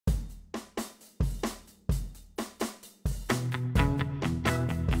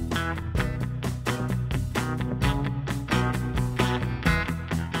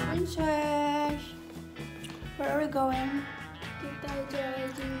going? Tita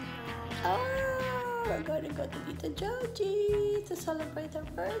Jojie's house. Oh, we're going to go to Ate Jojie to celebrate her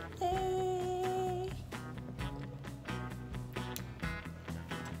birthday.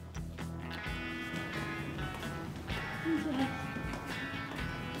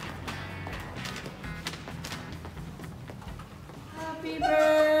 Happy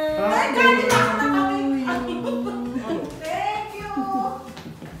birthday to you. Thank you.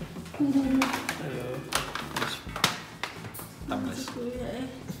 Hello. Tamas.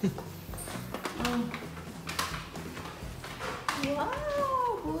 Wow,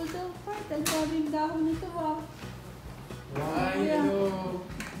 Boodlefight. Ang daming dahon nito ah. Hello.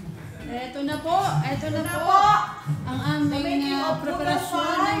 Eto na po. Ang aming preparasyon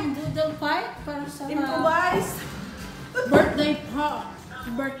ng Boodlefight para sa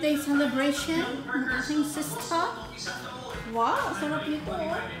birthday celebration ng aking sister. Wow, sarap nito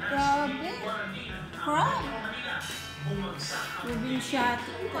oh. Grabe. Crab. Rubin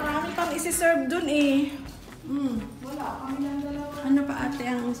shati. Marami pang isi-serve dun eh. Wala, kami lang dalawa. Ano pa ate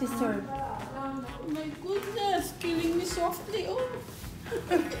ang isi-serve? Oh my goodness, killing me softly oh.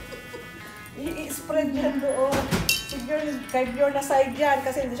 I-spread yan doon. Kahit your na side yan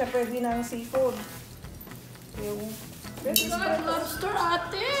kasi hindi siya pwede ng seafood. Yung God, lobster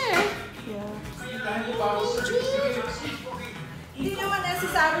ate. yeah. Oh, Hindi naman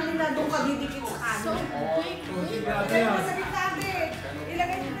necessarily na doon ka didikit sa kanin. so big. Ilagay mo sa gitna natin.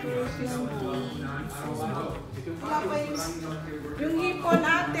 Ilagay mo na wala pa yung hipon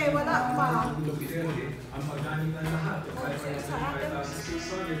ate, wala pa. Ang magaling na lahat. Sa atin.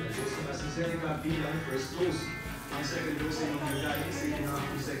 5,600 na si Seneca bilang first dose. Ang second dose ay magaling sa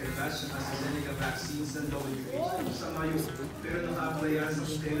yung second batch ng AstraZeneca vaccines ng WHO sa Mayo. Pero nakapalayan sa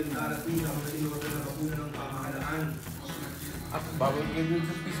kung kailan darating ang natinota na bakuna ng pamahalaan. At bawal kayo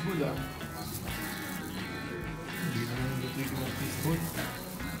sa fishbowl ah. Hindi naman lutuin ko ng fishbowl.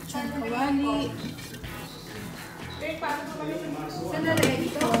 Kawali. Paano pa kami? Sandali,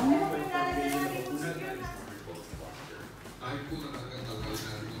 ito.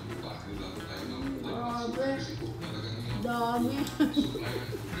 Dami.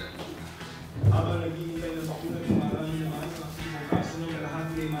 Habang naghihintay ng bakuna ng maraming naman ang aktibong kaso ng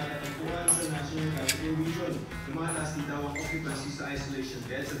kalahati ay matatagpuan sa National Capital Region. Lumataas din daw ang occupancy sa isolation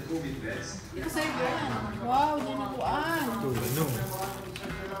beds at COVID beds. Wow, dinapuan. Ano?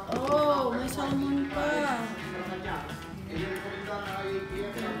 Oh, may salmon pa.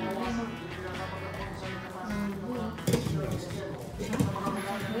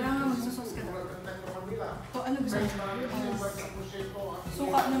 Wala nga, magsasos ka. O, ano gusto mo?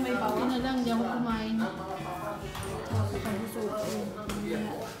 Suka na may Ito bawang. na lang, di ako kumain. Pagusog ko.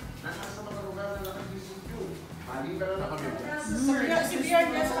 Si Bjorn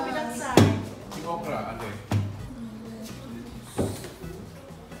niya sa kabilang side. Yung okra, ano eh?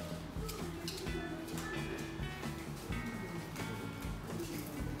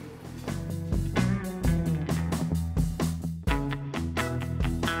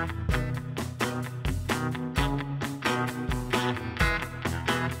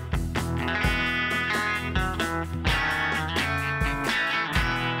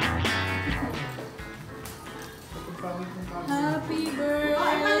 Happy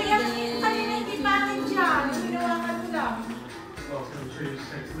Ay, mali yan. Kanina birthday! hindi natin dyan. Hinawakan mo lang. Welcome to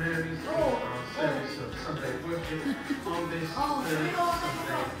St. Mary's Oh. service of Sunday worship on this Oh, third hinawakan mo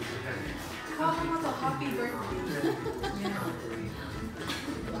to. Sunday. Hawakan mo to. Happy birthday.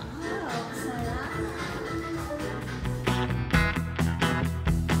 Wow, sarap.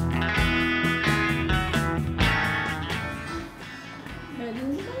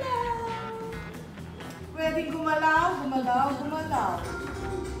 Pwedeng gumalaw. Pwedeng gumalaw, gumalaw, gumalaw.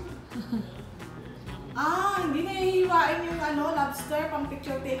 Hindi na hihiwain yung lobster, pang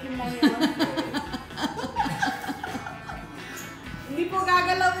picture taking lang yun. Hindi po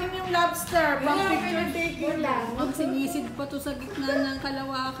gagalawin yung lobster, pang picture taking lang. Magsinisid pa to sa gitna ng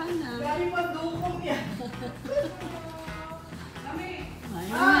kalawakan ah. Galing magdukom yan.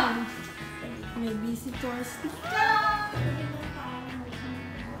 Ayan. May visitors na.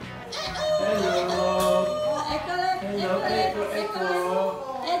 Hello!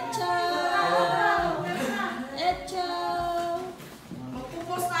 Echo!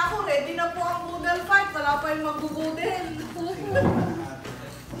 Magpupos na ako, ready na po ang Boodlefight. Wala pa yung mag-boodle.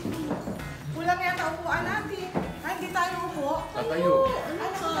 Kulang yata upuan natin. Hindi tayo upo. Tatayo. Ano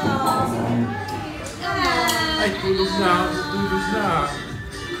ka? Ay, tulog na! Tulog na!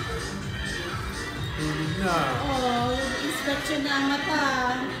 Tulog na! Oh, inspection na ang mata.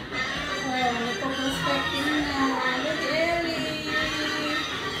 Oh, nagpo-prospecting na. Look, Ellie.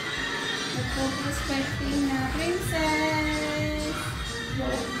 Expecting na princess.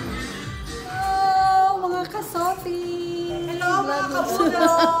 Oh, mga kasopi. Hello, mga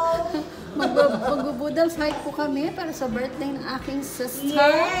kabudol! Mag-boodle fight po kami para sa birthday ng aking sister.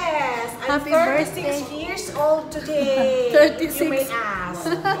 Yes! I'm Happy 36 birthday. years old today. 36. You may ask.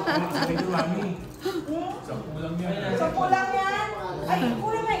 Sampu lang yan. So, kulang yan? Ay,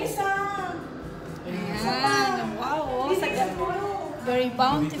 kulang na isa. Ayan. Wow. Very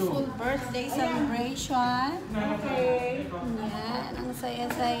bountiful birthday celebration. Okay. Ayan. Ang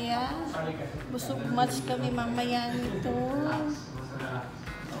saya-saya. Busog much kami mamaya nito.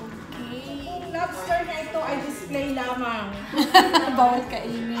 Okay. Lobster na ito ay display lamang. Bawal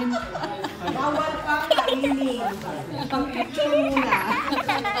kainin. Bawal pang kainin. Pang picture muna.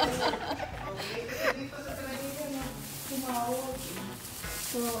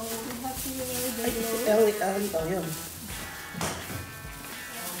 So, happy birthday.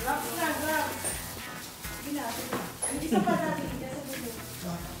 Grab na, grab. Sige na, sige. Ang isa pa natin.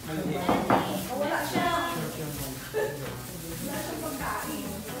 Wala siya. Wala siyang pagkain.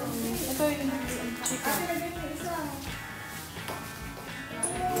 Ito yung chicken. Ate, lagyan mo isa.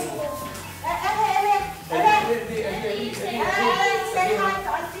 Say hi to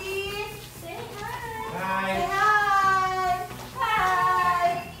Auntie. Say hi. Say hi.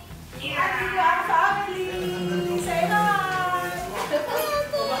 Hi. Andito ang family. Say hi.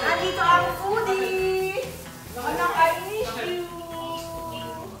 Andito ang foodie. Anak, I miss you.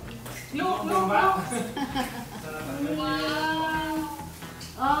 Look. Wow.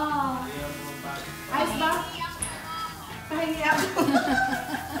 Oh. Ayos ba? Pahingi ako.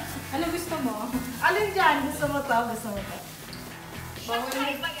 Ano gusto mo? Alin dyan? Gusto mo to?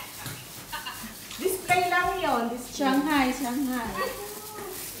 Display lang yun. Shanghai.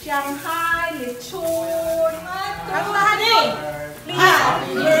 Shanghai, lechon. Ang lahat eh.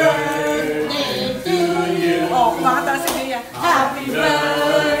 Happy birthday to you. Oh, kumakanta si Bea. Happy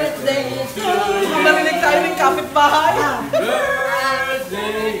birthday to you. Marinig tayo ng kapitbahay.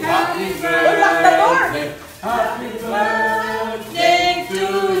 Happy Oh, lock the door. Happy Birthday to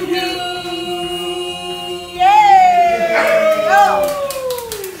you. Yay! Go!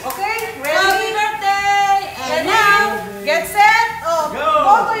 Okay, ready? Happy birthday! And now, get set. Oh,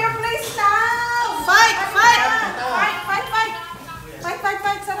 go to your place now. Fight!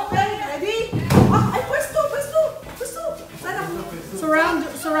 Sana ready? Ah, ay, pwesto. Sana.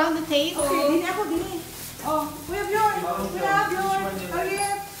 Surround the table. Okay, dini ako. Oh, Kuya Bjorn.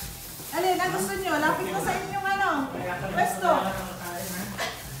 Alin, ang gusto nyo? Lapit na sa inyong pwesto.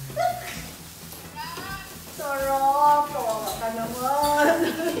 Sarap. Kawawa ka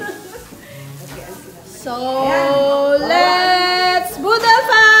naman. So, let's Boodle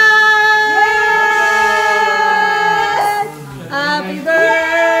fight! Happy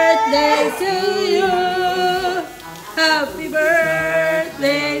birthday to you! Happy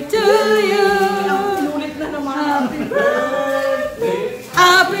birthday to you! Inulit na naman. Happy birthday!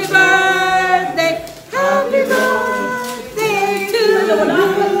 Happy birthday! Happy birthday to you!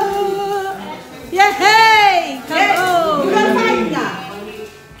 Yay! Come on! Boodle fight na.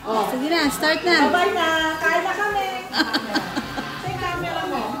 Sige na, start na. Bye-bye na. Kain na kami. Sa yung camera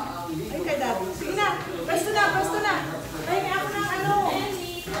mo. Ay, kay Daddy. Sige na. Pwesto na. Ay, ako ng ano.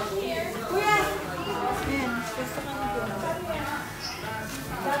 Kuya. Ayan, gusto ka na doon.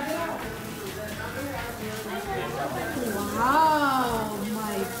 Wow!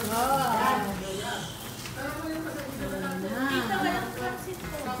 My God!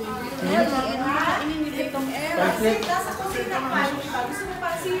 Pansit, nasa kusina pa. Gusto mo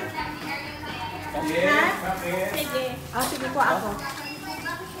pansit? Ha? Sige. Ah, sige po ako.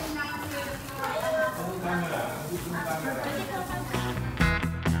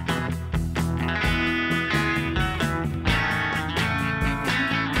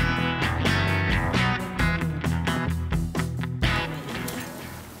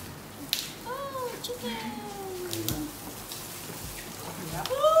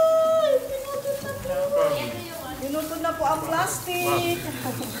 Pinutol na po ang plastic.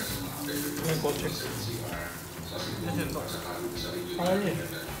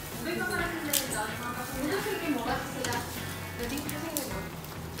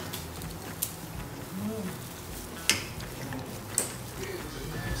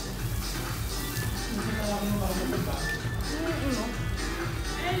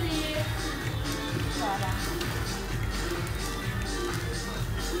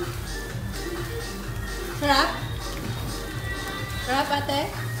 Sarap? Sarap, ate?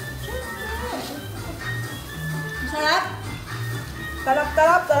 Sarap?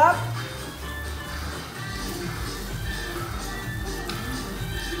 Talap.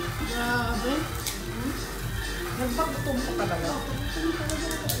 Grabe. Nagpagtum ka talaga.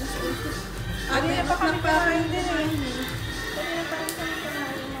 Kanina pa kami kakain din eh. Kanina pa kami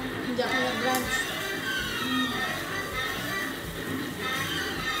kakain. Hindi ako nag-lunch.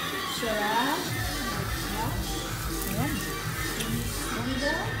 Sarap.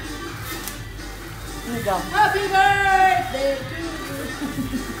 Ganda. Happy birthday to you.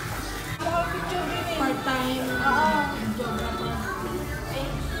 Picture din eh. Part-time. Geographer.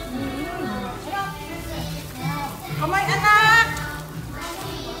 Kamay anak!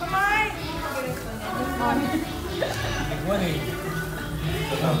 Kamay! One eh.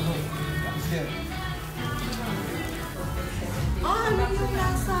 Ano yung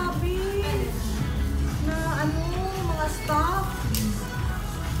nasabi? Na mga staff?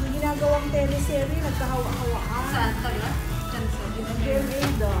 Na ginagawang teleserye, nagkahawa-hawaan. Saan taga? Diyan sa GMA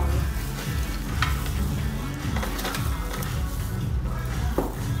daw.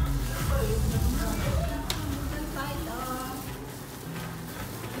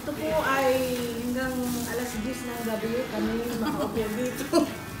 Ito po ay hanggang alas 10 ng gabi kami makaupo dito.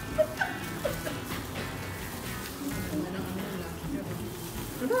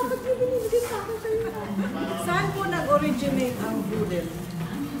 Bakit niyo binibigay sa akin sa'yo? Saan po nag-originate ang Boodle?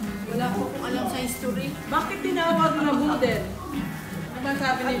 Wala ko kung alam sa history. Bakit tinawag na Boodle? Ano ba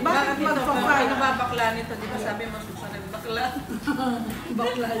sabi ni Bakit magpa-fight? Ano ba bakla nito? Di ba sabi mo susunod bakla?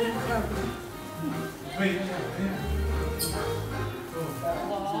 Bakla yung problem. Wait.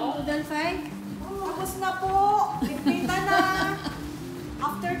 Boodlefight? Tapos na po. Ligpita na.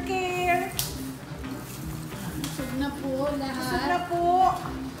 Aftercare. Busog na po lahat. Busog na po.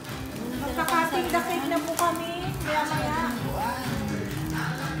 Magkakating the cake na po kami. Kaya maya.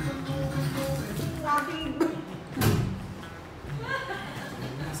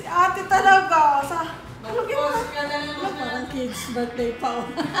 Si ate talaga. Mag-post ka na naman. Parang kids birthday pa.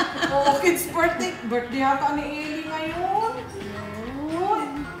 Oo, kids birthday. Birthday yata ni Eli ngayon. Uy.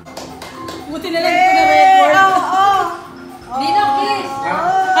 Buti na lang ko na record. Oo. Dino, kiss!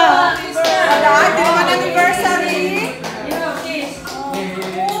 Kiss na! Wala, di naman anniversary. Dino, kiss!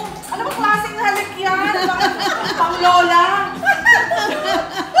 Ano ba klaseng halik yan? Pang lola.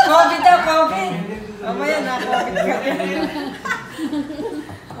 COVID daw, COVID! Mamaya na, COVID ka rin.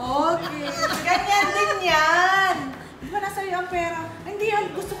 Okay. Ganyan din yan. Di ba nasa iyo ang pera? Ay, hindi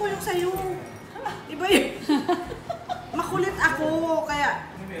yan. Gusto ko yung sayo. Iba yun. Makulit ako.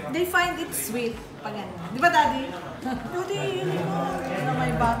 Kaya, they find it sweet. Pag ano. Di ba, Daddy? Daddy, yun na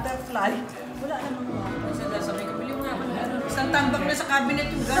may butterfly. Wala namang butterfly. Sabi ko, bili mo nga ako ng ano. Isang tambak na sa cabinet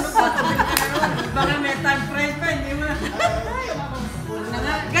yung gano'n. Pagkabili ka na naman. Baka may time price pa, hindi mo na. Na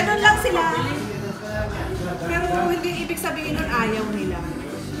nga. Ganon lang sila. Pero hindi ibig sabihin nun ayaw nila.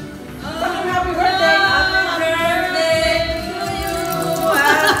 Happy birthday! Happy birthday to you!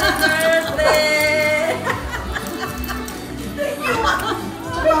 Happy birthday!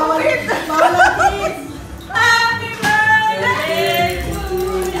 Bawal ang kiss! Happy birthday to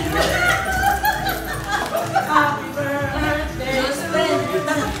you! Happy birthday!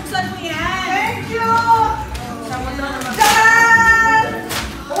 Nakapuksan mo yan! Thank you! Sama na naman. Jan!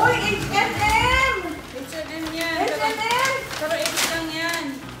 Uy, H&M! H&M yan. H&M! Pero H lang yan.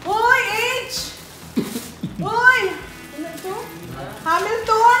 Uy, H! Uy! Ano ito?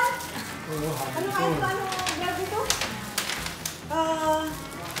 Hamilton? Ano vlog ito?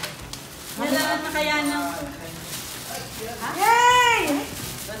 Kailangan na kaya ng Yay!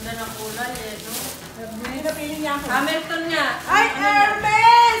 ganda ng kulay eh, no? Pinapili niya ako. Hamilton nga. Ay,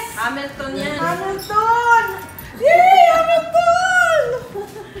 Hermes! Hamilton yan. Hamilton! Yay! Hamilton!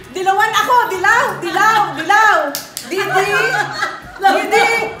 Dilawan ako! Dilaw! Dilaw! Dilaw! Didi! Didi!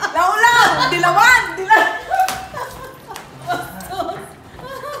 Laulaw! Dilawan! Dilaw!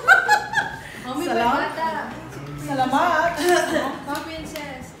 Salamat. Salamat.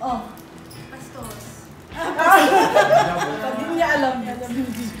 Princess. Oh. Pastos. Hindi niya alam.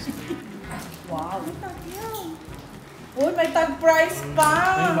 Wow. Uy, may tag price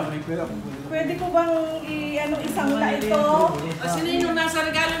pa. Ay, baka may pera. Pwede ko bang isang na ito? O si Ninong, nasa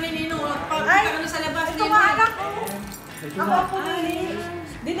regalo ni Ninong. Ay, Pagkita ka na sa labas, ito nga anak ko. Ako po nili.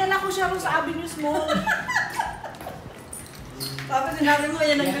 Dinala ko siya rin sa Avenue Mall. Tapos sinabi mo,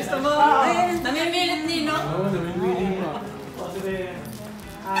 yan ang gusto mo. Ay. Namimilit Ninong. Oo, namimili mo.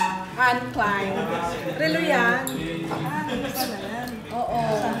 Anne Klein. Relo yan. Oo.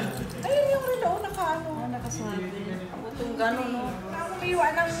 Ayun yung relo, nakaano. Nakasabi. Itong gano'n, no? Umiwa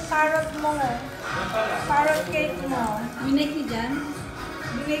ng carrot mo. Carrot cake mo. Minake ni Jan?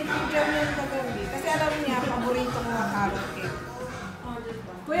 Binake ko dyan yung kagabi. Kasi alam niya, paborito ko ang carrot cake.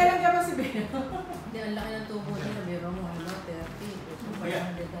 Kuya, lang ka ba si Bea? Hindi, ang laki ng tubo nila. Meron mo, 30.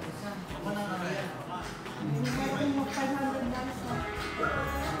 500 na isa. Meron mo 500 na isa.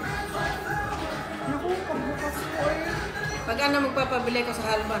 Naku, pagbukas ko eh. Pag ano magpapabili ko sa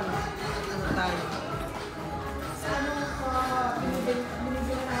Halban, ano tayo? Sa ano ka, binibili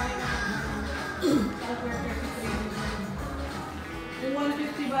na namin. Yung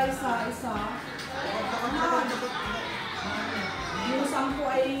 150 ba isa? Yung 10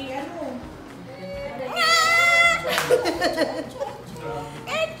 ay ano?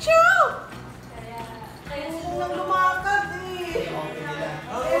 Echo! Kaya lang lumakad eh.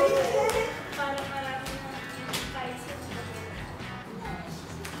 Parang marami na price.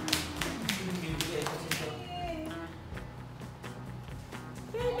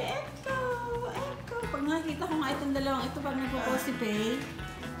 Baby, Echo! Pag nakikita ko nga itong dalawang ito, pag nagpo-post si Pay,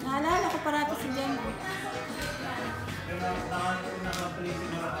 naalala ko parati si Jen.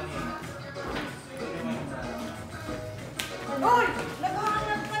 Hoy!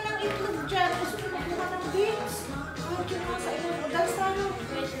 Naghahanap ka ng itlog dyan. Gusto mo makuha ng beans. Kahit yung nasa ilang udas tayo.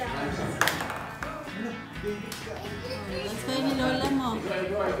 Wait lang. Tapos kayo ni Lola mo.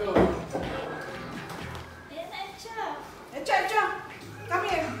 Ayan na siya. Echa! Come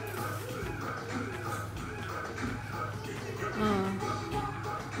here.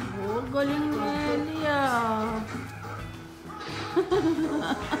 Oh, galing ni Ellie ah.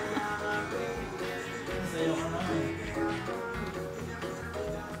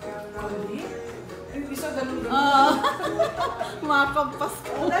 Yung isa galong-galong. Makakampas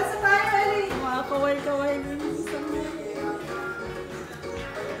ko. Udas na tayo, Ellie. Makakaway-kaway din sa mga.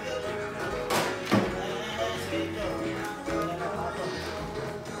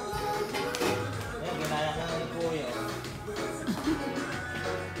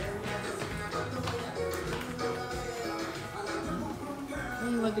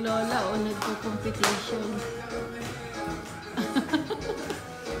 Ay, wag Lola o nagko-competition.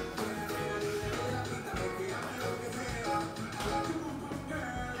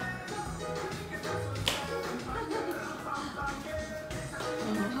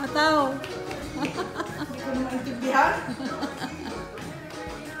 Hataw. Hindi ko na maintindihan.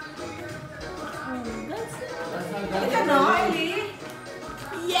 Halika na, Ellie.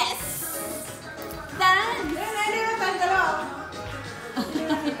 Yes! Done! Ellie, natandala. Hindi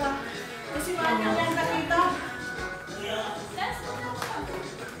nakita. Kasi maanya lang nakita.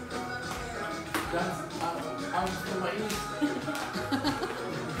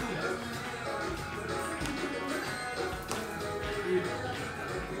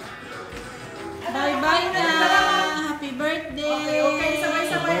 Bye-bye na! Happy birthday! Okay,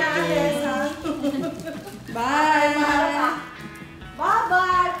 sabay-sabay na alis, ha? Bye!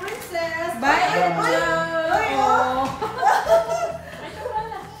 Bye-bye, princess! Bye, Ay, Angel! ay, oh.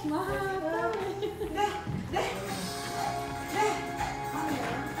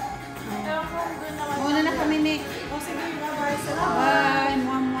 Muna na kami ni. Oh, sige, bye-bye. Salamat. Bye!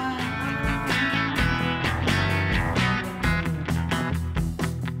 Mama!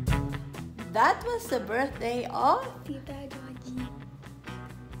 That was the birthday of Tita Jojie.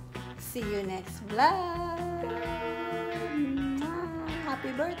 See you next vlog.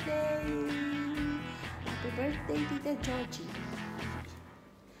 Happy birthday. Happy birthday, Tita Jojie.